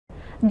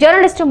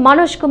Journalist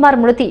Manoj Kumar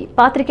మృతి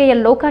పాత్రికేయ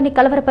లోకాన్ని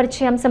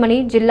కలవరపరిచే అంశమని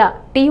జిల్లా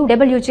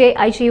టీయూడబ్ల్యూజే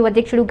ఐజేయూ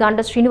అధ్యక్షుడు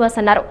గాండ్ల శ్రీనివాస్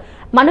అన్నారు.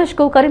 మనోజ్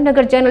కు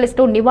కరీంనగర్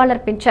జర్నలిస్టు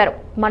నివాళులర్పించారు.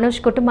 మనోజ్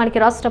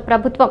కుటుంబానికి రాష్ట్ర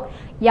ప్రభుత్వం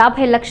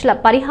 50 లక్షల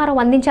పరిహారం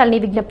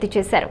అందించాలని విజ్ఞప్తి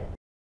చేశారు.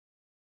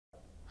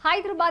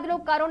 హైదరాబాద్ లో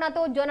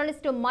కరోనాతో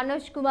జర్నలిస్టు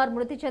మనోజ్ కుమార్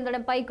మృతి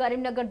చెందడంపై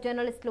కరీంనగర్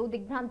జర్నలిస్టులు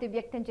దిగ్భ్రాంతి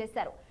వ్యక్తం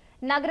చేశారు.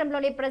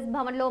 నగరంలోని ప్రెస్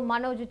భవన్ లో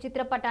మనోజ్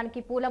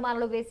చిత్రపటానికి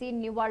పూలమాలలు వేసి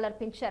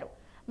నివాళులర్పించారు.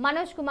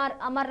 మనోజ్ కుమార్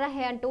అమర్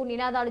రహే అంటూ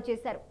నినాదాలు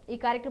చేశారు. ఈ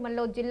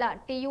కార్యక్రమంలో జిల్లా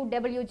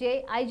టీయూడబ్ల్యూజే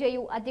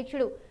ఐజేయూ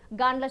అధ్యక్షుడు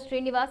గాండ్ల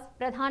శ్రీనివాస్,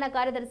 ప్రధాన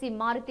కార్యదర్శి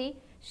మారుతి,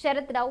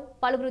 శరత్ రావు,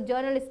 పలువురు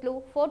జర్నలిస్టులు,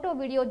 ఫోటో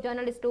వీడియో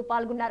జర్నలిస్టులు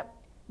పాల్గొన్నారు.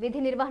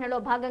 విధి నిర్వహణలో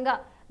భాగంగా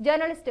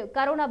జర్నలిస్టు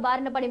కరోనా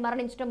బారిన పడి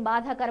మరణించడం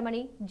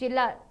బాధాకరమని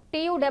జిల్లా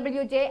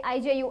టీయూడబ్ల్యూజే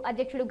ఐజేయూ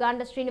అధ్యక్షుడు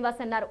గాండ్ల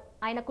శ్రీనివాస్ అన్నారు.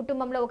 ఆయన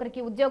కుటుంబంలో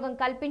ఒకరికి ఉద్యోగం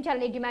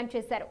కల్పించాలని డిమాండ్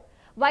చేశారు.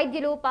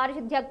 వైద్యులు,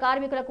 పారిశుద్ధ్య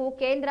కార్మికులకు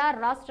కేంద్ర,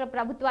 రాష్ట్ర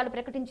ప్రభుత్వాలు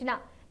ప్రకటించిన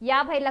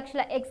 50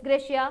 లక్షల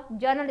ఎక్స్గ్రేషియా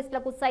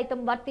జర్నలిస్టులకు సైతం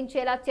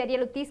వర్తించేలా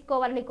చర్యలు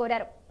తీసుకోవాలని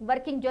కోరారు.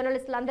 వర్కింగ్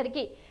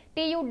జర్నలిస్టులందరికీ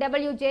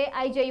టీయూడబ్ల్యూజే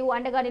ఐజేయూ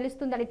అండగా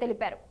నిలుస్తుందని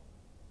తెలిపారు.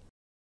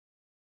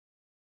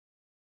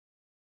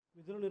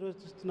 విధులు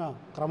నిర్వహిస్తున్న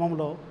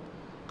క్రమంలో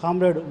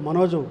కామ్రేడ్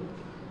మనోజ్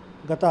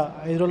గత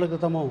 5 రోజుల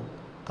క్రితము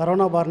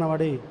కరోనా బారిన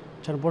పడి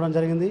చనిపోవడం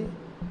జరిగింది.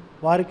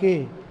 వారికి,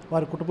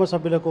 వారి కుటుంబ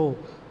సభ్యులకు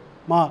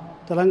మా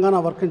తెలంగాణ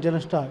వర్కింగ్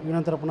జర్నలిస్ట్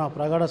యూనియన్ తరపున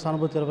ప్రగాఢ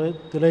సానుభూతి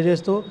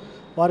తెలియజేస్తూ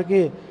వారికి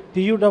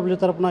టీయూడబ్ల్యూ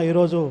తరపున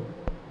ఈరోజు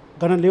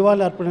ఘన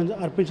నివాళి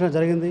అర్పించడం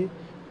జరిగింది.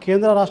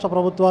 కేంద్ర రాష్ట్ర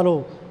ప్రభుత్వాలు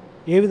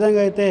ఏ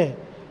విధంగా అయితే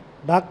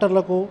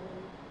డాక్టర్లకు,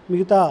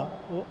 మిగతా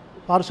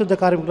పారిశుద్ధ్య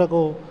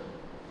కార్మికులకు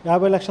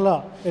 50 లక్షల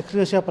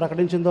ఎక్స్గ్రేషియా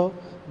ప్రకటించిందో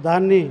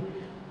దాన్ని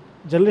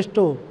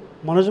జర్నలిస్టు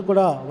మనోజ్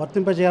కూడా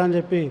వర్తింపజేయాలని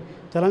చెప్పి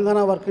తెలంగాణ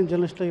వర్కింగ్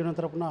జర్నలిస్టుల యూనియన్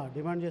తరపున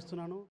డిమాండ్ చేస్తున్నాను.